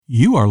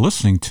You are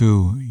listening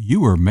to You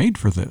Were Made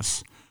for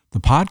This,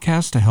 the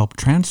podcast to help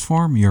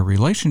transform your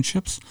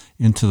relationships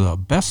into the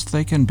best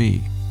they can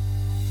be.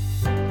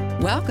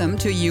 Welcome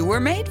to You Were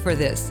Made for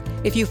This.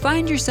 If you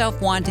find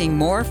yourself wanting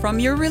more from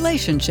your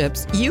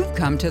relationships, you've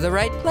come to the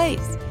right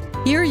place.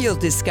 Here you'll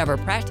discover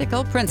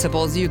practical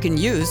principles you can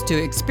use to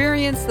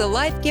experience the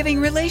life-giving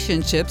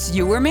relationships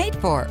you were made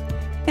for.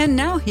 And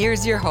now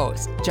here's your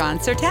host, John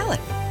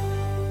Sertalik.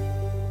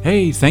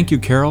 Hey, thank you,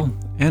 Carol.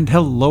 And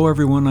hello,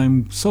 everyone.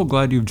 I'm so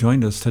glad you've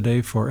joined us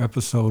today for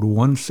episode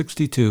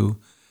 162,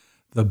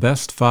 The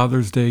Best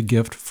Father's Day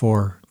Gift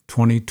for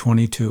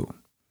 2022.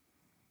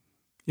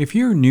 If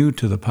you're new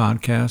to the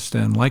podcast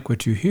and like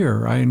what you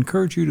hear, I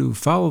encourage you to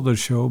follow the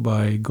show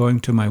by going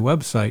to my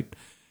website,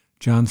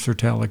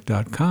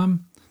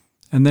 johnsertalik.com,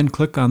 and then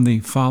click on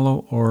the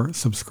follow or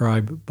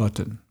subscribe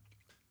button.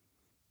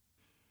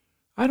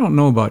 I don't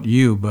know about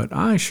you, but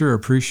I sure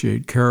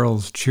appreciate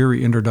Carol's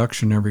cheery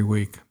introduction every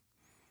week,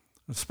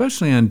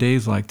 especially on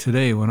days like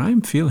today when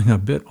I'm feeling a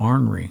bit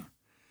ornery.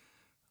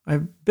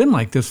 I've been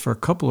like this for a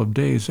couple of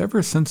days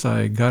ever since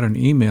I got an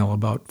email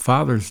about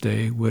Father's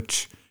Day,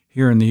 which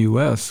here in the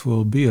U.S.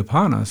 will be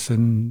upon us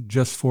in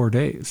just 4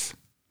 days.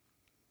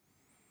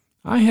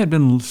 I had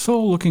been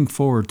so looking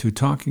forward to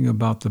talking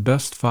about the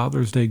best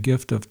Father's Day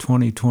gift of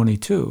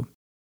 2022,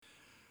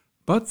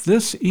 but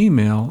this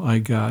email I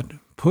got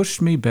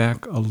pushed me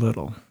back a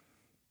little.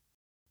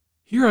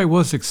 Here I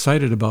was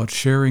excited about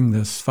sharing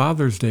this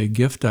Father's Day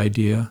gift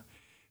idea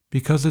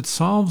because it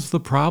solves the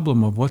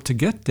problem of what to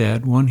get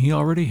Dad when he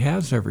already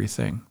has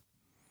everything.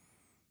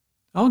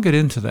 I'll get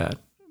into that,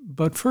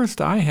 but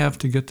first I have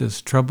to get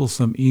this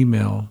troublesome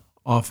email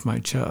off my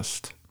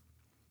chest.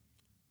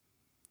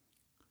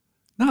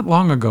 Not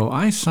long ago,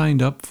 I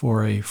signed up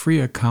for a free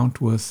account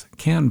with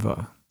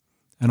Canva,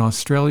 an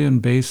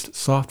Australian-based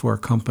software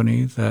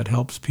company that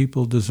helps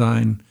people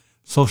design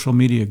social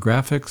media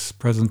graphics,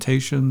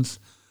 presentations,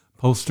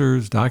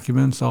 posters,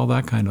 documents, all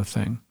that kind of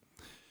thing.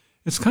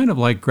 It's kind of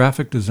like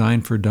graphic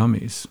design for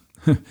dummies.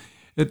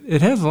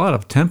 It has a lot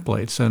of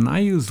templates, and I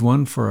used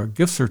one for a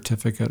gift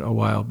certificate a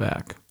while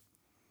back.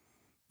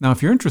 Now,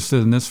 if you're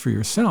interested in this for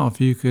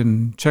yourself, you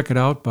can check it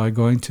out by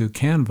going to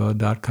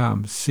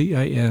canva.com,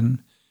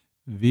 CINVA.com.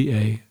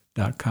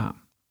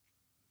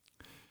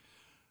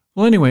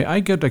 Well, anyway, I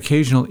get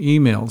occasional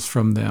emails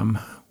from them,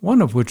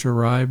 one of which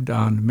arrived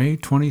on May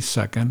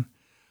 22nd,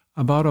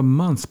 about a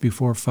month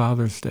before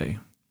Father's Day.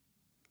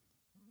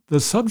 The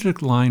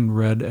subject line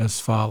read as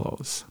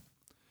follows: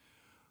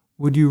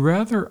 Would you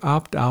rather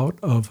opt out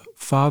of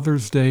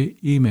Father's Day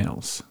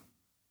emails?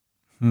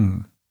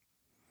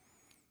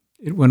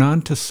 It went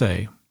on to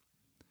say,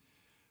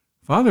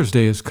 Father's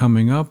Day is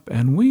coming up,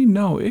 and we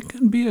know it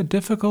can be a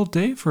difficult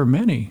day for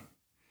many.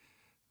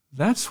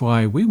 That's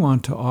why we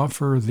want to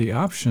offer the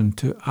option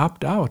to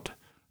opt out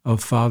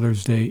of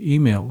Father's Day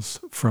emails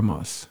from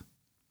us.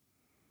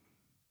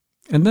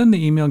 And then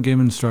the email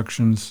gave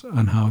instructions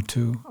on how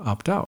to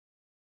opt out.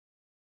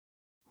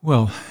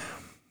 Well,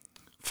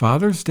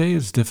 Father's Day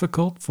is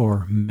difficult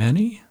for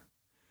many?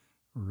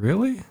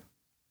 Really?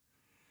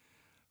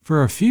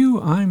 For a few,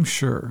 I'm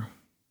sure.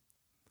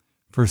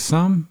 For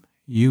some,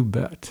 you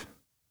bet.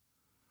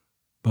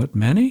 But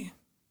many?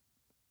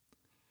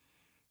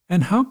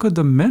 And how could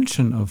the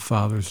mention of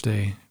Father's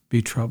Day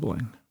be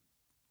troubling?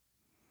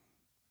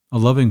 A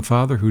loving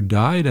father who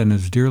died and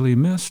is dearly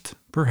missed?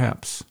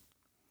 Perhaps.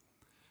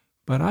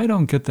 But I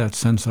don't get that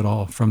sense at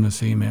all from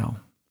this email.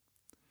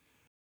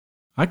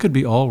 I could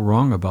be all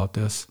wrong about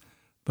this,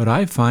 but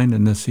I find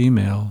in this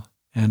email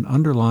an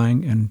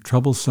underlying and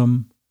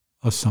troublesome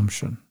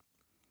assumption.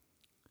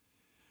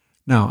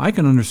 Now, I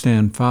can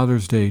understand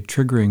Father's Day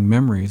triggering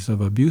memories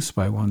of abuse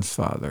by one's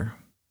father.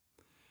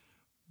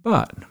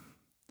 But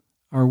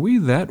are we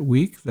that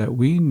weak that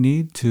we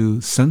need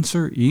to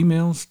censor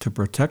emails to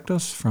protect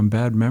us from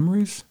bad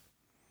memories?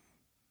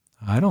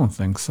 I don't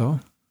think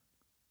so.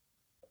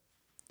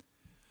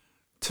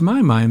 To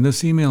my mind,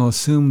 this email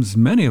assumes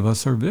many of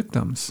us are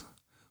victims,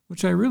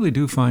 which I really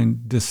do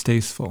find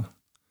distasteful.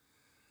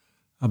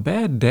 A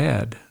bad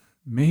dad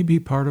may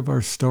be part of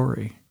our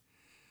story,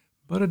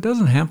 but it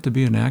doesn't have to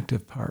be an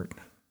active part.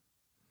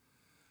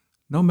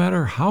 No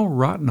matter how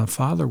rotten a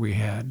father we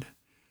had,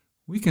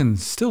 we can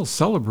still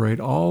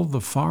celebrate all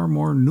the far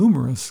more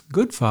numerous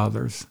good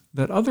fathers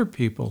that other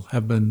people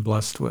have been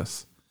blessed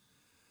with.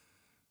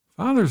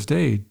 Father's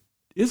Day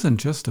isn't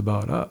just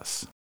about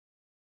us.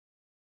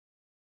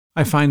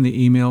 I find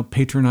the email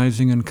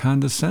patronizing and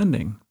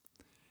condescending.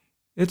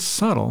 It's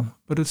subtle,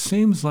 but it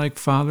seems like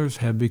fathers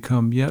have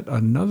become yet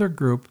another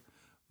group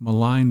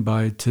maligned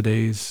by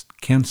today's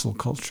cancel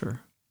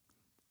culture.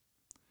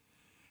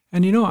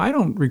 And I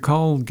don't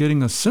recall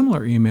getting a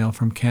similar email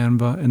from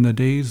Canva in the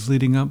days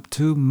leading up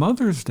to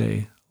Mother's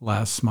Day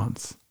last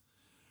month.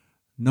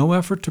 No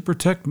effort to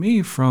protect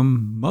me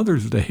from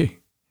Mother's Day.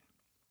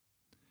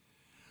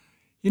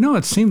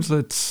 It seems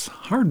it's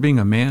hard being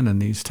a man in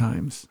these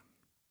times.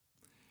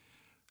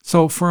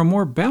 So for a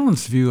more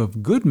balanced view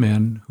of good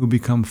men who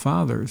become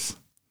fathers,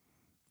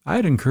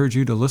 I'd encourage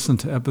you to listen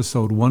to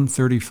episode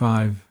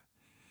 135,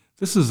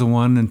 This is the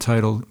one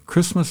entitled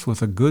Christmas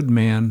with a Good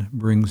Man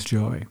Brings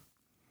Joy.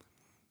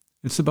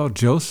 It's about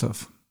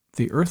Joseph,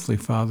 the earthly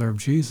father of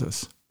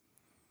Jesus.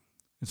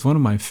 It's one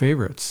of my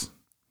favorites.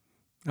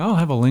 I'll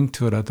have a link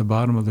to it at the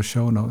bottom of the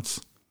show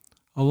notes,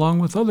 along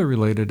with other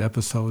related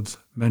episodes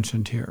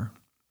mentioned here.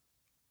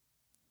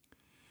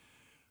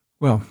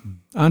 Well,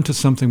 on to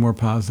something more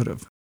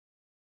positive.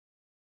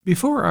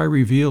 Before I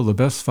reveal the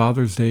best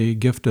Father's Day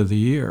gift of the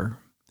year,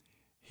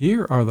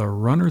 here are the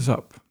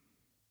runners-up.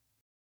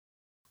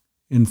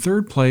 In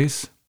third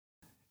place,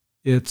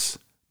 it's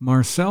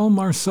Marcel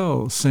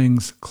Marceau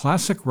sings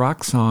classic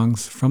rock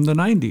songs from the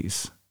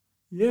 90s.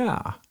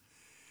 Yeah.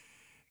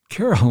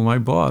 Carol, my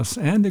boss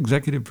and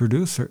executive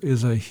producer,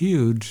 is a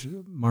huge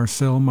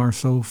Marcel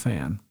Marceau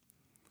fan.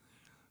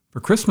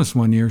 For Christmas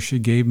one year, she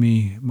gave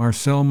me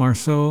Marcel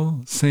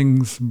Marceau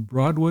Sings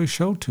Broadway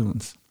Show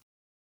Tunes.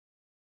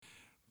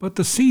 But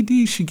the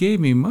CD she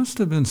gave me must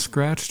have been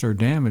scratched or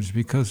damaged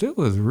because it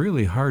was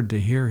really hard to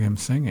hear him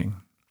singing.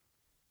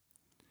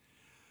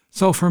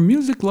 So for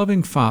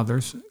music-loving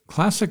fathers,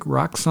 classic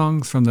rock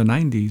songs from the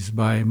 90s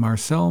by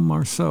Marcel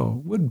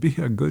Marceau would be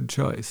a good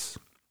choice.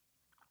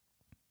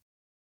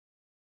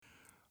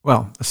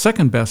 Well, the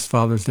second best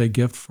Father's Day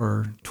gift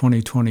for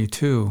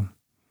 2022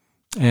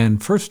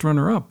 and first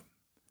runner-up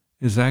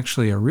is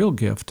actually a real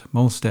gift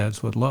most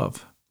dads would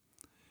love.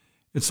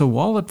 It's a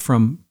wallet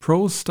from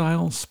Pro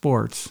Style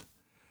Sports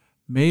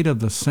made of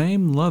the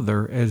same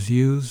leather as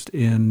used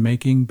in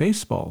making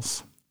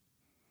baseballs.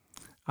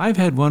 I've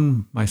had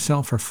one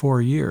myself for 4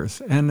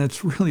 years, and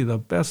it's really the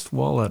best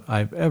wallet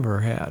I've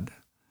ever had.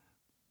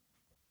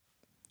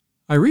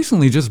 I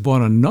recently just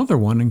bought another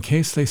one in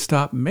case they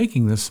stop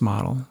making this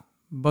model,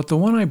 but the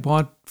one I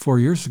bought 4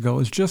 years ago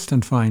is just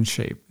in fine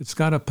shape. It's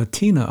got a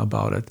patina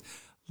about it,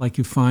 like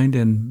you find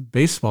in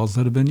baseballs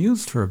that have been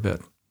used for a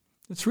bit.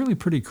 It's really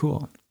pretty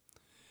cool.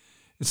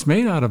 It's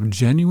made out of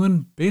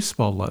genuine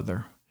baseball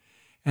leather,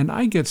 and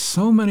I get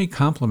so many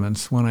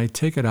compliments when I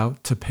take it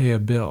out to pay a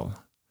bill.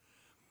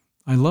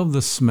 I love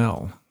the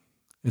smell.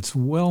 It's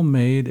well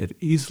made, it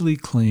easily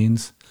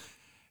cleans,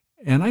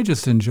 and I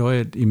just enjoy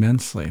it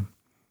immensely.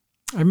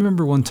 I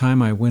remember one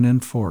time I went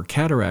in for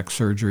cataract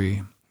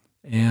surgery,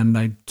 and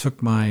I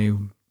took my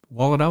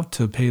wallet out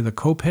to pay the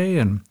copay,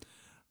 and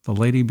the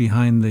lady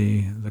behind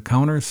the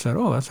counter said,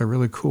 "Oh, that's a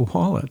really cool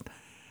wallet."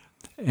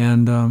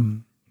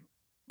 And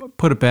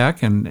put it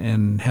back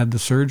and had the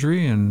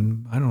surgery,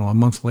 and I don't know, a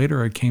month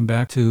later I came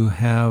back to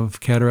have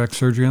cataract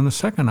surgery on the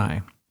second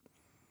eye.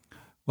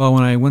 Well,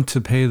 when I went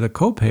to pay the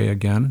copay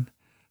again,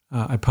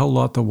 I pulled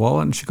out the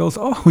wallet, and she goes,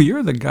 "Oh,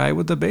 you're the guy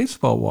with the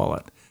baseball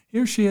wallet."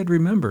 Here she had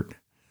remembered.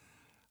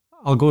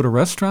 I'll go to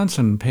restaurants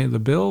and pay the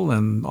bill,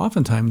 and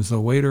oftentimes the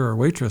waiter or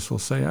waitress will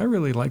say, "I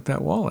really like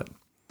that wallet."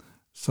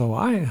 So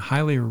I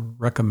highly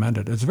recommend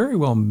it. It's very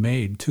well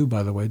made, too,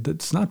 by the way.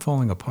 It's not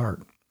falling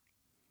apart.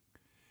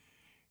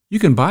 You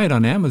can buy it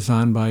on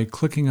Amazon by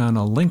clicking on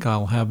a link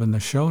I'll have in the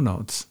show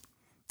notes.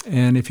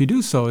 And if you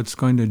do so, it's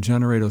going to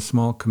generate a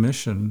small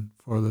commission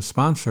for the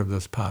sponsor of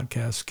this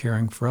podcast,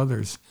 Caring for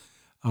Others,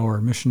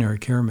 our missionary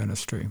care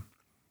ministry.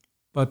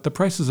 But the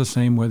price is the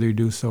same whether you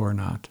do so or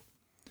not.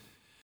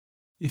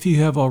 If you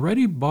have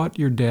already bought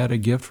your dad a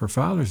gift for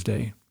Father's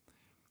Day,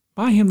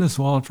 buy him this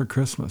wallet for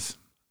Christmas.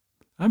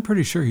 I'm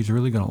pretty sure he's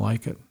really going to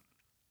like it.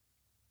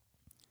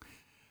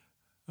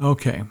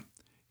 Okay,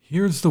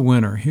 here's the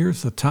winner.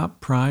 Here's the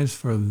top prize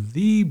for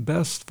the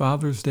best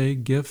Father's Day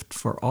gift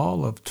for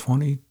all of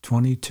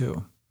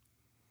 2022.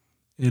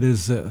 It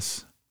is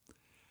this.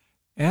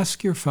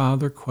 Ask your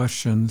father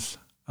questions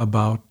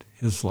about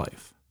his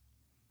life.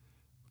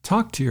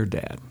 Talk to your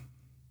dad.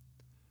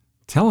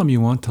 Tell him you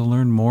want to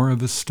learn more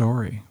of his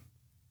story.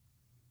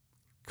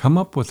 Come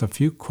up with a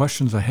few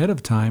questions ahead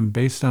of time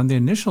based on the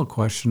initial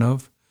question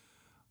of,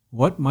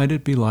 what might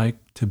it be like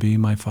to be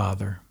my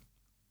father?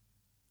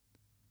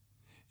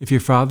 If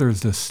your father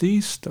is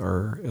deceased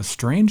or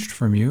estranged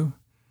from you,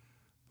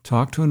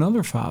 talk to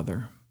another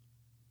father.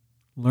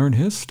 Learn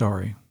his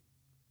story.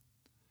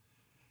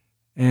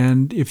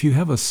 And if you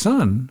have a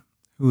son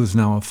who is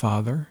now a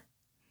father,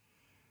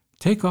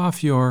 take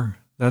off your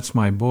 "that's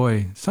my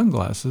boy"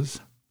 sunglasses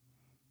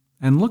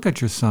and look at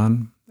your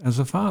son as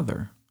a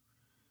father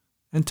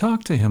and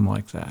talk to him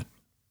like that.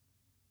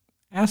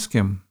 Ask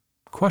him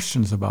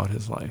questions about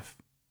his life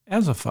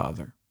as a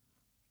father.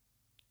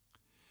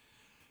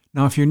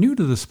 Now, if you're new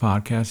to this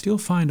podcast, you'll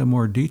find a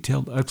more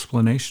detailed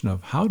explanation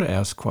of how to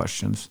ask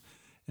questions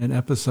in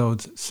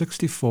episodes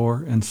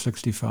 64 and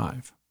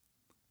 65.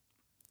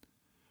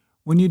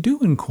 When you do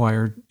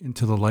inquire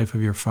into the life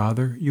of your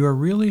father, you are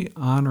really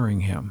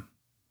honoring him,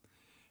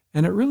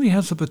 and it really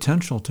has the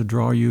potential to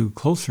draw you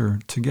closer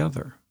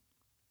together.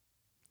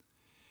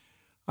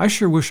 I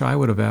sure wish I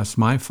would have asked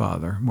my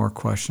father more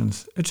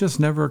questions. It just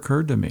never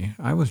occurred to me.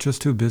 I was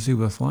just too busy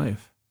with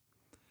life.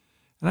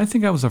 And I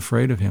think I was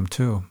afraid of him,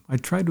 too. I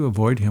tried to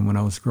avoid him when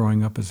I was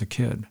growing up as a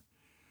kid.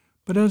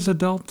 But as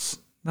adults,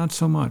 not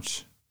so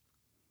much.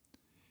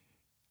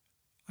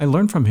 I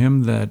learned from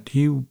him that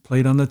he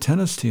played on the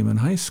tennis team in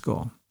high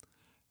school.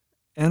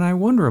 And I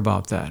wonder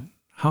about that.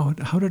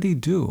 How did he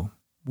do?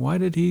 Why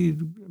did he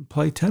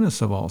play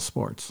tennis of all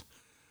sports?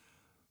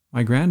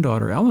 My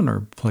granddaughter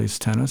Eleanor plays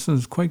tennis and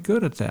is quite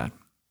good at that.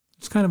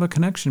 It's kind of a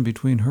connection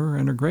between her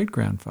and her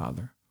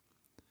great-grandfather.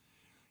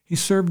 He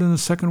served in the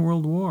Second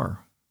World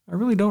War. I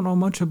really don't know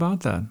much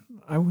about that.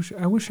 I wish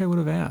I would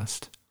have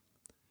asked.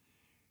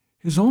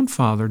 His own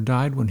father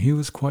died when he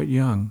was quite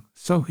young,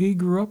 so he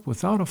grew up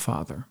without a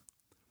father.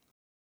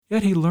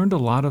 Yet he learned a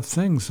lot of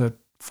things that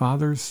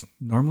fathers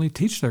normally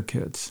teach their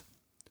kids.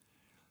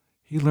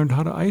 He learned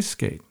how to ice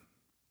skate.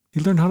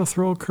 He learned how to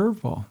throw a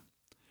curveball.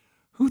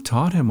 Who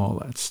taught him all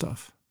that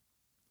stuff?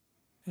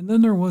 And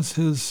then there was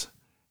his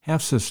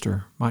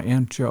half-sister, my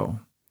Aunt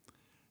Jo.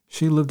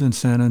 She lived in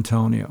San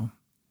Antonio,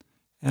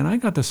 and I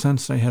got the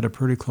sense they had a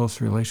pretty close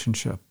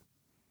relationship,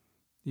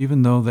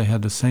 even though they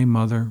had the same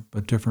mother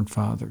but different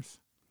fathers.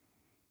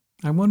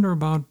 I wonder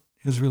about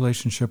his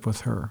relationship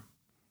with her.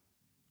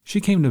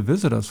 She came to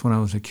visit us when I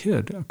was a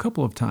kid a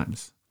couple of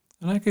times,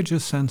 and I could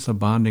just sense a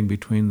bonding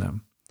between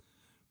them,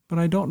 but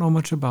I don't know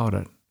much about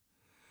it.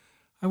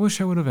 I wish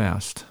I would have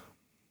asked.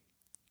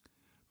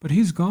 But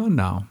he's gone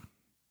now,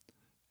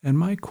 and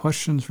my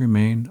questions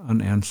remain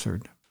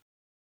unanswered.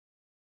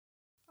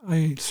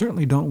 I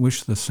certainly don't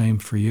wish the same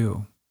for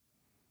you.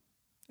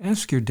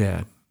 Ask your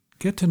dad.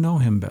 Get to know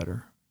him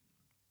better.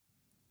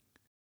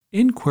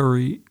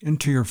 Inquiry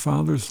into your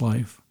father's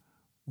life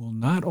will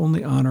not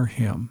only honor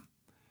him,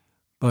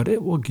 but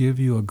it will give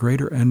you a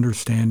greater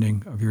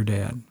understanding of your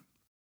dad.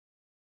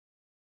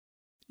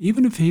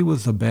 Even if he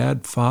was the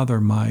bad father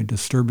my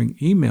disturbing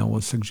email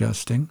was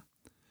suggesting,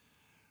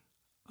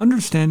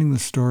 understanding the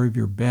story of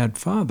your bad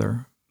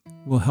father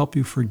will help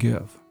you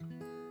forgive,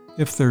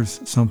 if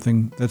there's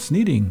something that's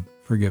needing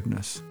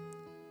forgiveness.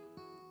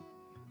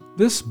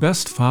 This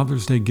best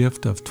Father's Day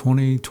gift of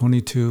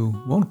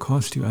 2022 won't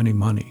cost you any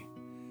money,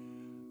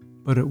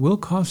 but it will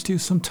cost you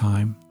some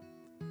time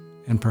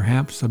and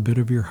perhaps a bit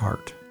of your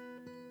heart.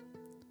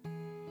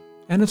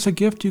 And it's a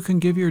gift you can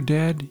give your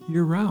dad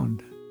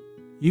year-round,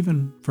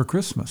 even for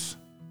Christmas.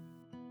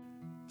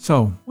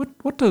 So,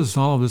 what does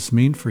all of this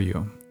mean for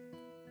you?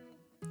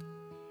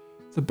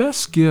 The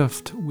best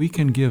gift we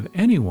can give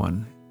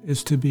anyone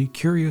is to be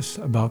curious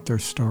about their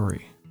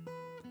story.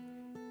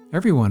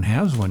 Everyone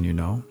has one, you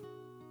know.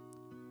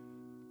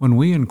 When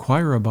we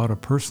inquire about a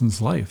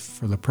person's life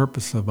for the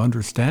purpose of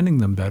understanding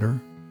them better,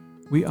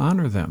 we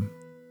honor them.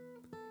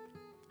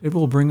 It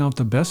will bring out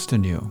the best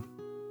in you,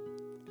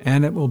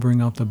 and it will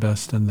bring out the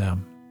best in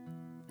them.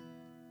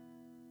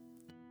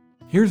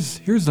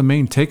 Here's the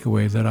main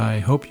takeaway that I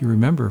hope you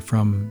remember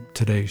from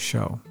today's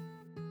show.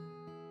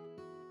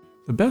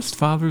 The best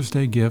Father's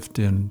Day gift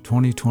in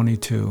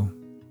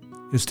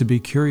 2022 is to be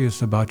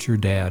curious about your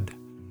dad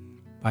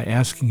by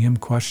asking him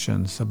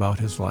questions about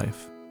his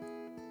life.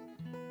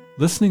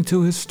 Listening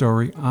to his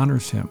story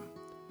honors him,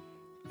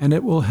 and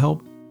it will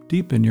help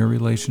deepen your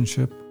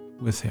relationship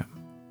with him.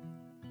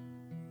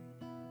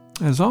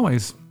 As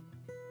always,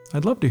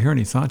 I'd love to hear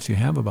any thoughts you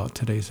have about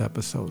today's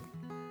episode.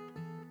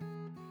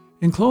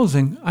 In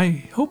closing,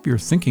 I hope your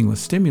thinking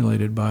was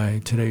stimulated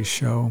by today's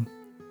show,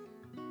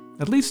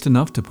 at least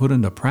enough to put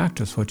into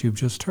practice what you've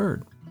just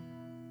heard.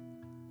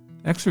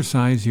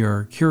 Exercise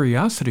your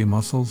curiosity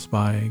muscles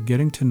by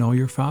getting to know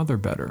your father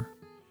better.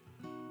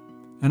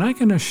 And I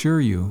can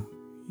assure you,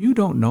 you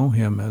don't know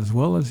him as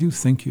well as you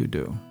think you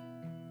do.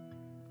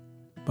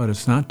 But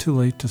it's not too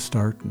late to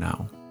start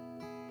now.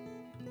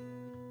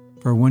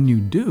 For when you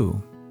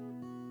do,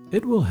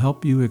 it will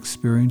help you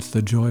experience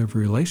the joy of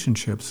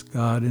relationships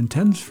God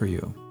intends for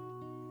you.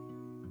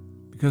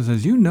 Because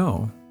as you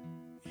know,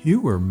 you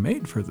were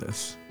made for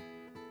this.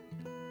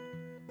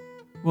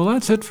 Well,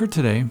 that's it for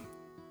today.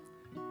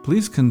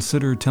 Please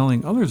consider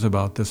telling others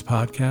about this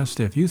podcast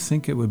if you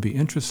think it would be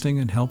interesting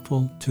and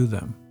helpful to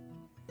them.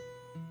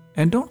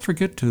 And don't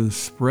forget to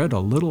spread a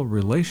little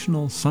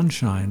relational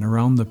sunshine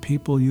around the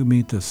people you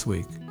meet this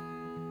week.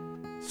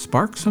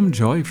 Spark some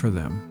joy for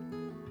them.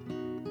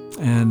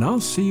 And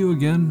I'll see you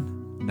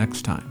again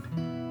next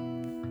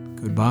time.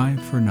 Goodbye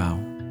for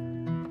now.